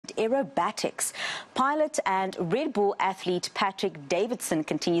aerobatics. Pilot and Red Bull athlete Patrick Davidson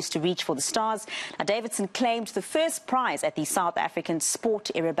continues to reach for the stars. Now, Davidson claimed the first prize at the South African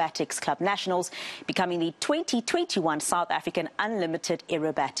Sport Aerobatics Club Nationals, becoming the 2021 South African Unlimited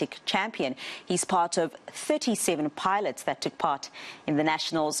Aerobatic Champion. He's part of 37 pilots that took part in the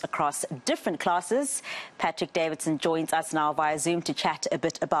Nationals across different classes. Patrick Davidson joins us now via Zoom to chat a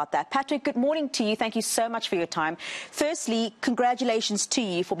bit about that. Patrick, good morning to you. Thank you so much for your time. Firstly, congratulations to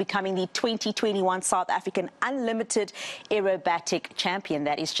you for becoming the 2021 South African Unlimited Aerobatic Champion.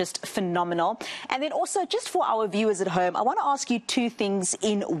 That is just phenomenal. And then also, just for our viewers at home, I want to ask you two things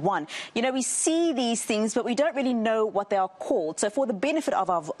in one. You know, we see these things, but we don't really know what they are called. So for the benefit of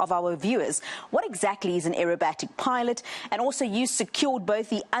our viewers, what exactly is an aerobatic pilot? And also, you secured both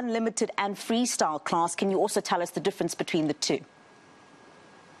the unlimited and freestyle class. Can you also tell us the difference between the two?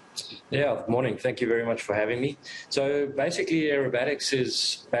 Yeah, good morning. Thank you very much for having me. So basically, aerobatics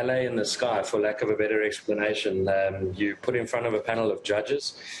is ballet in the sky, for lack of a better explanation. You put in front of a panel of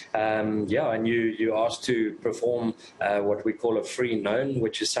judges, and you're asked to perform what we call a free known,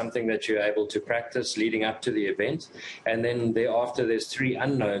 which is something that you're able to practice leading up to the event. And then thereafter, there's three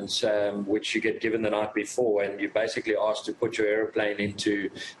unknowns, which you get given the night before, and you're basically asked to put your aeroplane into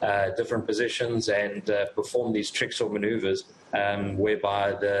different positions and perform these tricks or maneuvers,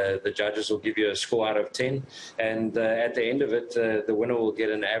 whereby the judges will give you a score out of 10, and at the end of it, the winner will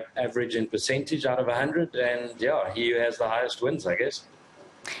get an average in percentage out of 100, and yeah, he who has the highest wins, I guess.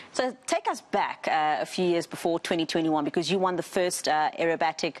 So take us back a few years before 2021, because you won the first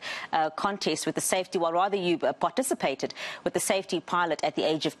aerobatic contest with the safety, well, rather you participated with the safety pilot at the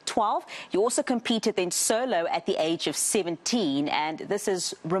age of 12. You also competed then solo at the age of 17, and this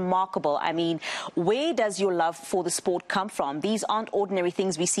is remarkable. I mean, where does your love for the sport come from? These aren't ordinary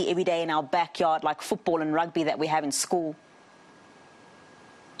things we see every day in our backyard, like football and rugby that we have in school.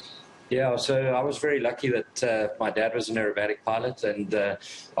 Yeah, so I was very lucky that my dad was an aerobatic pilot, and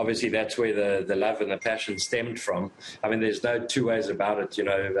obviously that's where the love and the passion stemmed from. I mean, there's no two ways about it, you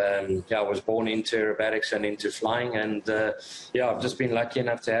know. I was born into aerobatics and into flying, and I've just been lucky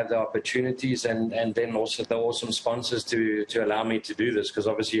enough to have the opportunities and then also the awesome sponsors to allow me to do this, because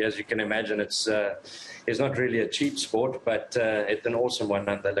obviously, as you can imagine, it's not really a cheap sport, but it's an awesome one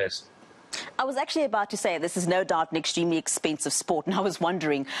nonetheless. I was actually about to say this is no doubt an extremely expensive sport, and I was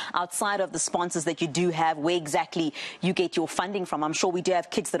wondering, outside of the sponsors that you do have, where exactly you get your funding from. I'm sure we do have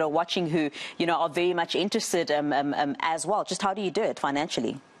kids that are watching who, you know, are very much interested as well. Just how do you do it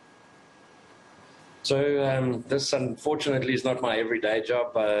financially? So this, unfortunately, is not my everyday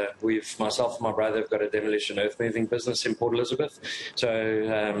job. Myself and my brother have got a demolition earth-moving business in Port Elizabeth.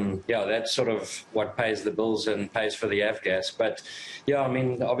 So, that's sort of what pays the bills and pays for the avgas. But, yeah, I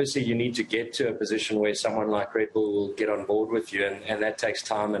mean, obviously you need to get to a position where someone like Red Bull will get on board with you, and that takes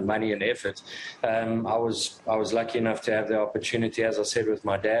time and money and effort. I was lucky enough to have the opportunity, as I said, with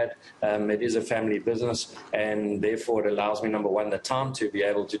my dad. It is a family business, and therefore it allows me, number one, the time to be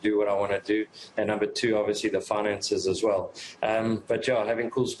able to do what I want to do, and number two, obviously the finances as well. But yeah, having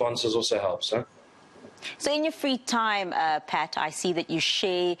cool sponsors also helps, huh? So in your free time, Pat, I see that you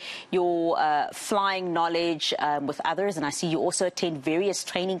share your flying knowledge with others, and I see you also attend various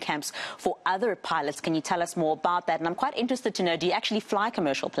training camps for other pilots. Can you tell us more about that? And I'm quite interested to know, do you actually fly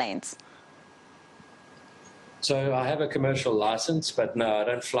commercial planes? So I have a commercial license, but no, I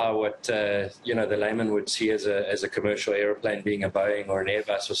don't fly what the layman would see as a commercial aeroplane, being a Boeing or an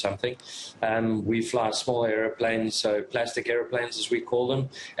Airbus or something. We fly small aeroplanes, so plastic aeroplanes as we call them,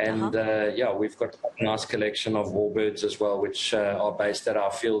 and we've got a nice collection of warbirds as well, which are based at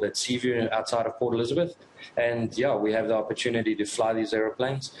our field at Seaview outside of Port Elizabeth. And yeah, we have the opportunity to fly these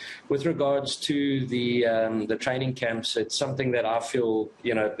aeroplanes. With regards to the training camps, it's something that I feel,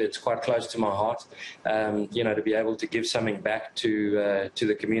 it's quite close to my heart. To be able to give something back to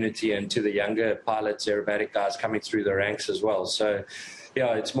the community and to the younger pilots, aerobatic guys coming through the ranks as well. So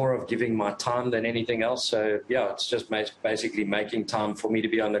yeah, it's more of giving my time than anything else. So yeah, it's just basically making time for me to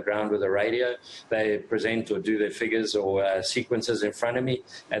be on the ground with a radio. They present or do their figures or sequences in front of me,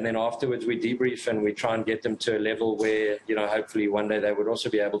 and then afterwards we debrief and we try and get them to a level where, hopefully one day they would also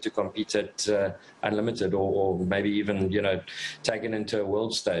be able to compete at unlimited or maybe even, taken into a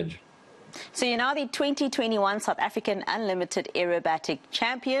world stage. So you're now the 2021 South African Unlimited Aerobatic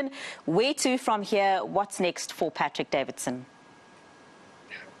Champion. Where to from here? What's next for Patrick Davidson?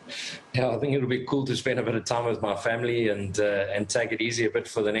 Yeah, I think it'll be cool to spend a bit of time with my family and take it easy a bit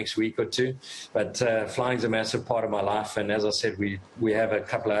for the next week or two. But flying's a massive part of my life, and as I said, we have a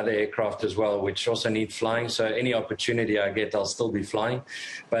couple of other aircraft as well, which also need flying. So any opportunity I get, I'll still be flying.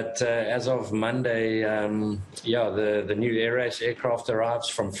 But as of Monday, yeah, the new Air Race aircraft arrives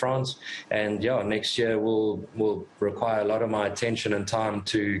from France, and yeah, next year will require a lot of my attention and time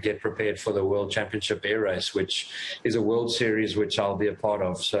to get prepared for the World Championship Air Race, which is a World Series which I'll be a part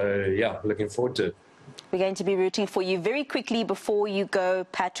of. So yeah, looking forward to it. We're going to be rooting for you. Very quickly before you go,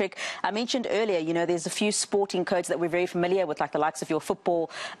 Patrick, I mentioned earlier, you know, there's a few sporting codes that we're very familiar with, like the likes of your football,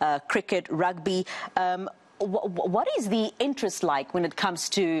 cricket, rugby. What is the interest like when it comes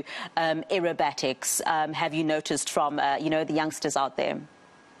to aerobatics? Have you noticed from, you know, the youngsters out there?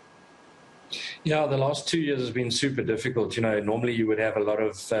 Yeah, the last 2 years has been super difficult. You know, normally you would have a lot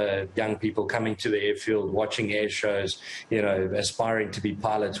of young people coming to the airfield, watching air shows, you know, aspiring to be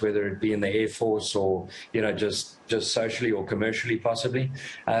pilots, whether it be in the Air Force or, you know, just socially or commercially possibly.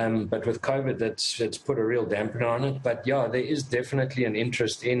 But with COVID, it's put a real dampener on it. But yeah, there is definitely an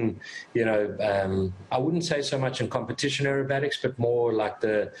interest in, you know, I wouldn't say so much in competition aerobatics, but more like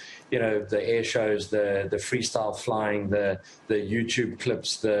the, you know, the air shows, the freestyle flying, the YouTube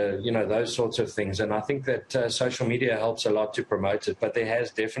clips, you know, those sorts of things. And I think that social media helps a lot to promote it. But there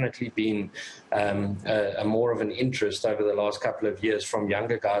has definitely been a more of an interest over the last couple of years from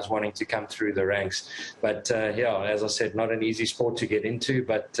younger guys wanting to come through the ranks. But yeah, as I said, not an easy sport to get into,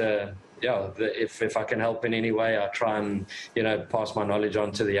 but yeah, if I can help in any way, I try and, you know, pass my knowledge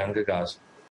on to the younger guys.